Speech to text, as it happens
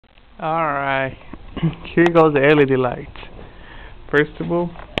Alright, here goes the LED light. First of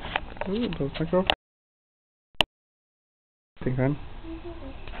all, those micro. Think on.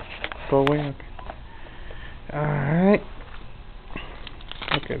 Go away, okay. Alright.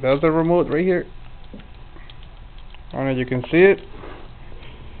 Okay, that's the remote right here. I don't know if you can see it.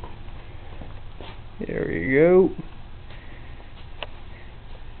 There we go.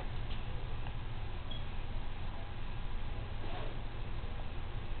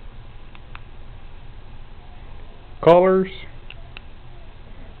 Colors: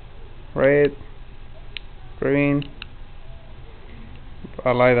 red, green.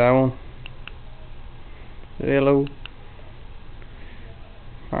 I like that one. Yellow.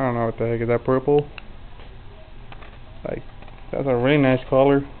 I don't know what the heck is that, purple. Like, that's a really nice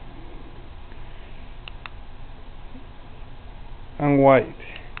color. And white.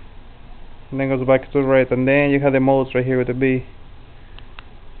 And then goes back to red. And then you have the modes right here with the B.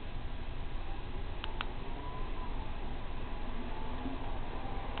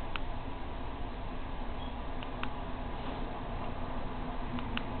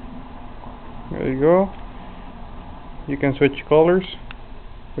 There you go. You can switch colors,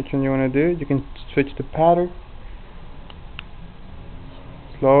 which one you want to do. You can switch the pattern.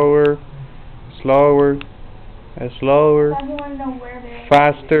 Slower, slower, slower,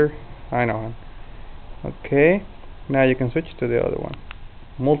 faster. I know. Okay. Now you can switch to the other one.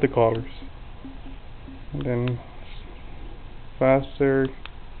 Multicolors. And then faster,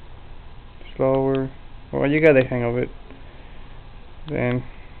 slower. Well, you got the hang of it. Then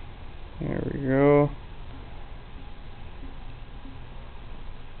here we go.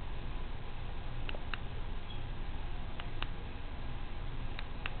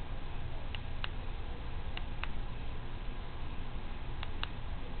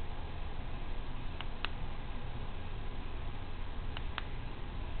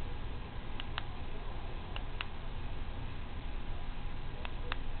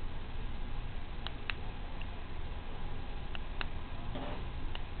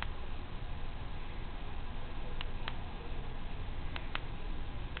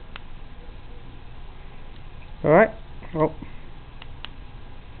 Alright. Oh.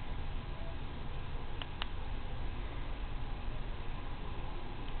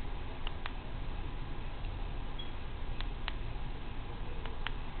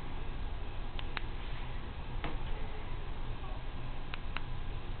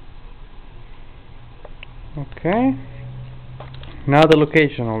 Okay. Now the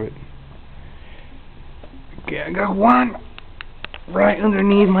location of it. Okay, I got one right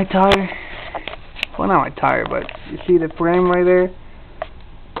underneath my tire. Well, not my tire, but you see the frame right there?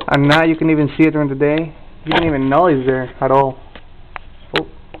 And now you can even see it during the day. You don't even know it's there at all. Oh.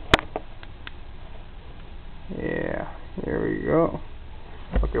 Yeah, here we go.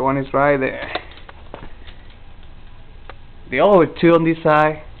 Okay, one is right there. The other two on this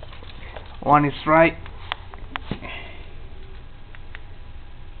side. One is right.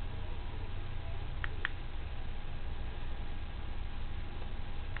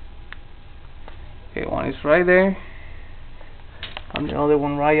 Okay, one is right there, and the other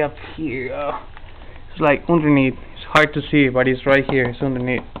one right up here. It's like underneath. It's hard to see, but it's right here. It's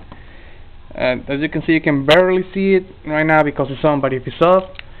underneath. And as you can see, you can barely see it right now because it's on. But if it's off,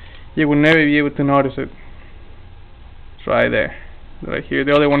 you will never be able to notice it. It's right there, right here.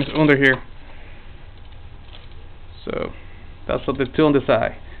 The other one is under here. So that's what the two on the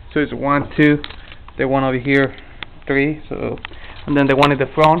side. So it's 1, 2. The one over here, 3. So, and then the one in the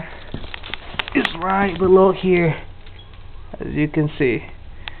front. It's right below here, as you can see.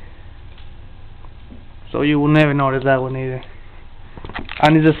 So you will never notice that one either.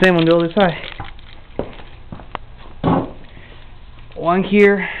 And it's the same on the other side. One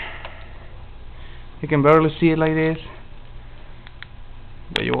here, you can barely see it like this,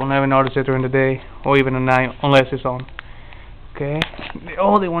 but you will never notice it during the day or even at night unless it's on. Okay, the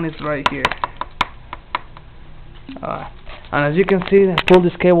other one is right here. And as you can see, I pulled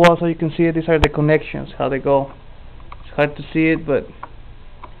this cable out so you can see it. These are the connections, how they go. It's hard to see it, but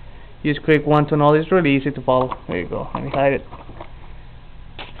you just click one to another. It's really easy to follow. There you go. Let me hide it.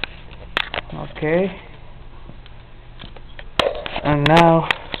 Okay. And now,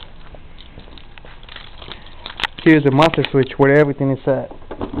 here's the master switch where everything is at.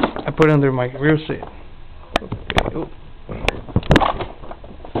 I put it under my rear seat.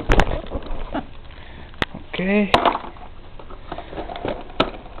 Okay.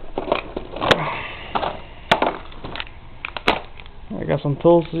 I got some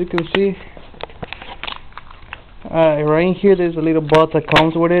tools, as you can see. Right in here, there's a little box that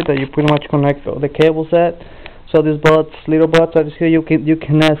comes with it that you pretty much connect all the cables at. So these buds, little buds out here, you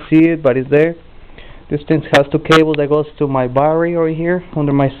cannot see it, but it's there. This thing has two cables that goes to my battery over here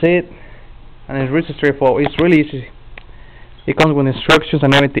under my seat, and it's really straightforward. It's really easy. It comes with instructions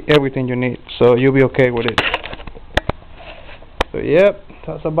and everything you need, so you'll be okay with it. So yep,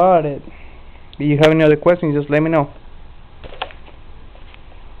 that's about it. If you have any other questions, just let me know.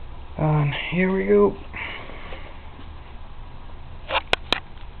 And here we go.